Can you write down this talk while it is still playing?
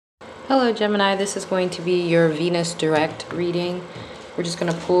Hello Gemini, this is going to be your Venus direct reading. We're just going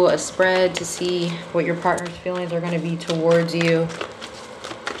to pull a spread to see what your partner's feelings are going to be towards you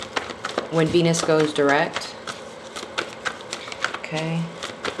when Venus goes direct. Okay.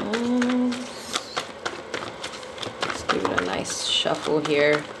 Let's give it a nice shuffle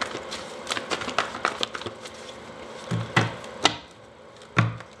here.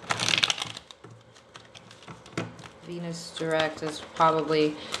 Venus direct is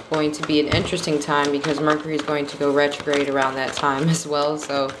probably going to be an interesting time because Mercury is going to go retrograde around that time as well.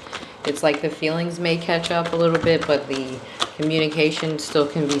 So it's like the feelings may catch up a little bit, but the communication still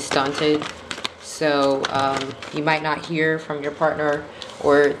can be stunted. So you might not hear from your partner,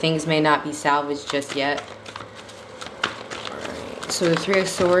 or things may not be salvaged just yet. Alright, so the Three of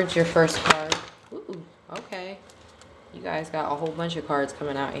Swords, your first card. Ooh, okay. You guys got a whole bunch of cards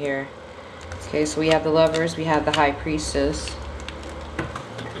coming out here. Okay, so we have the Lovers, we have the High Priestess.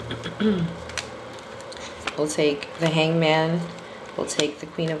 We'll take the Hangman. We'll take the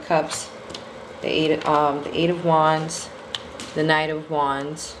Queen of Cups, the Eight of Wands, the Knight of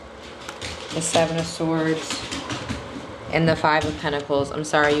Wands, the Seven of Swords, and the Five of Pentacles. I'm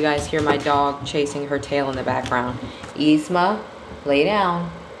sorry, you guys hear my dog chasing her tail in the background. Yzma, lay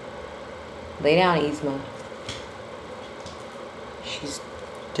down. Lay down, Yzma. She's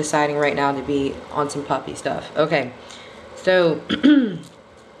deciding right now to be on some puppy stuff. Okay, so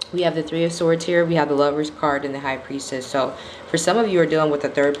we have the Three of Swords here, we have the Lovers card, and the High Priestess. So for some of you who are dealing with a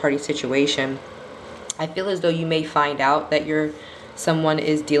third party situation, I feel as though you may find out that someone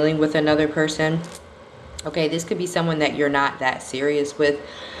is dealing with another person. Okay, this could be someone that you're not that serious with.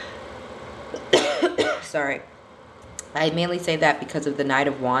 Sorry, I mainly say that because of the Knight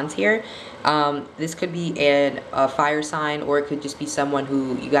of Wands here. This could be a fire sign, or it could just be someone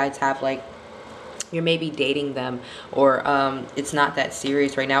who you guys have, like, you're maybe dating them, or it's not that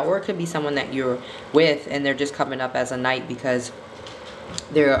serious right now, or it could be someone that you're with and they're just coming up as a knight because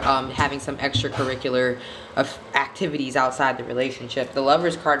they're having some extracurricular activities outside the relationship. The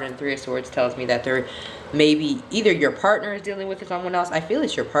Lovers card and the Three of Swords tells me that there maybe either your partner is dealing with someone else. I feel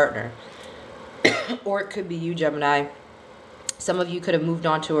it's your partner. Or it could be you, Gemini. Some of you could have moved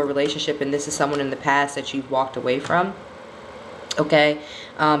on to a relationship and this is someone in the past that you've walked away from. Okay,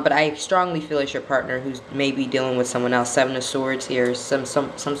 but I strongly feel it's your partner who's maybe dealing with someone else. Seven of Swords here, some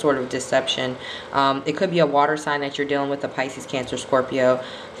sort of deception. It could be a water sign that you're dealing with, a Pisces, Cancer, Scorpio,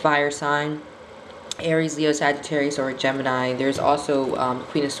 fire sign, Aries, Leo, Sagittarius, or a Gemini. There's also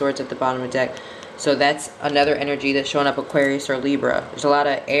Queen of Swords at the bottom of the deck. So that's another energy that's showing up, Aquarius or Libra. There's a lot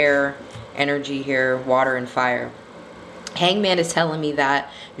of air energy here, water and fire. Hangman is telling me that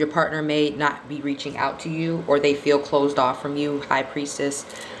your partner may not be reaching out to you, or they feel closed off from you. High Priestess.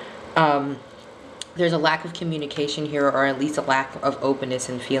 There's a lack of communication here, or at least a lack of openness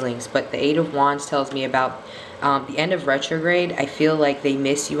and feelings. But the Eight of Wands tells me about the end of retrograde. I feel like they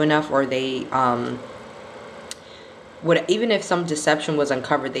miss you enough, or they would, even if some deception was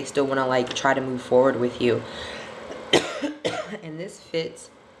uncovered, they still want to like try to move forward with you. And this fits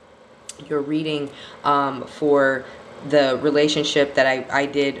your reading for the relationship that I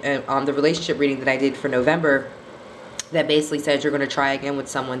did, the relationship reading that I did for November, that basically says you're going to try again with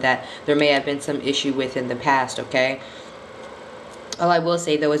someone that there may have been some issue with in the past, okay? All I will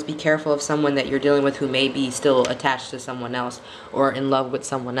say, though, is be careful of someone that you're dealing with who may be still attached to someone else or in love with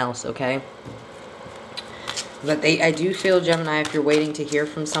someone else, okay? But I do feel, Gemini, if you're waiting to hear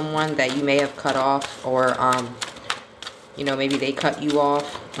from someone that you may have cut off, or you know, maybe they cut you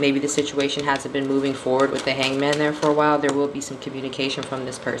off. Maybe the situation hasn't been moving forward with the Hangman there for a while. There will be some communication from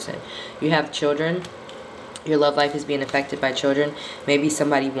this person. You have children. Your love life is being affected by children. Maybe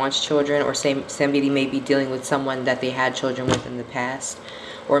somebody wants children, or somebody may be dealing with someone that they had children with in the past.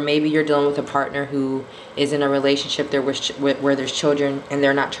 Or maybe you're dealing with a partner who is in a relationship there where there's children and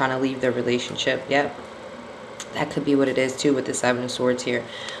they're not trying to leave their relationship. Yep. That could be what it is too with the Seven of Swords here.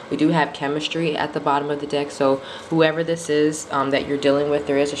 We do have chemistry at the bottom of the deck. So whoever this is that you're dealing with,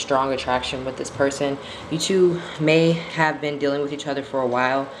 there is a strong attraction with this person. You two may have been dealing with each other for a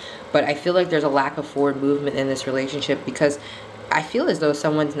while, but I feel like there's a lack of forward movement in this relationship because I feel as though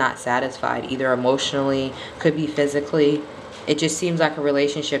someone's not satisfied, either emotionally, could be physically. It just seems like a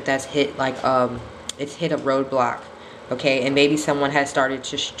relationship that's hit like it's hit a roadblock, okay? And maybe someone has started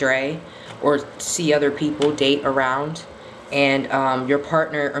to stray or see other people, date around, and your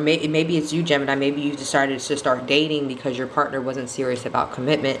partner, or maybe it's you, Gemini, maybe you decided to start dating because your partner wasn't serious about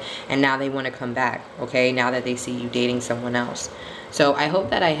commitment, and now they want to come back, okay, now that they see you dating someone else. So I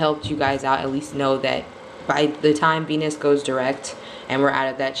hope that I helped you guys out, at least know that by the time Venus goes direct and we're out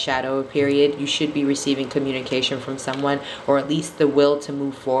of that shadow period, you should be receiving communication from someone, or at least the will to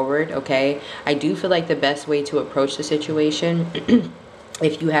move forward, okay? I do feel like the best way to approach the situation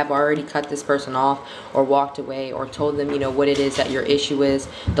if you have already cut this person off or walked away or told them, you know, what it is that your issue is,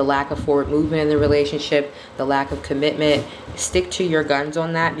 the lack of forward movement in the relationship, the lack of commitment, stick to your guns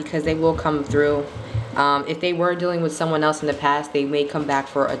on that, because they will come through. If they were dealing with someone else in the past, they may come back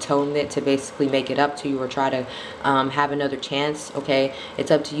for atonement to basically make it up to you or try to have another chance, okay?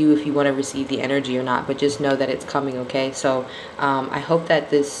 It's up to you if you want to receive the energy or not, but just know that it's coming, okay? So I hope that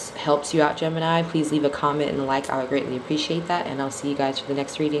this helps you out, Gemini. Please leave a comment and a like. I would greatly appreciate that, and I'll see you guys for the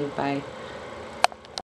next reading. Bye.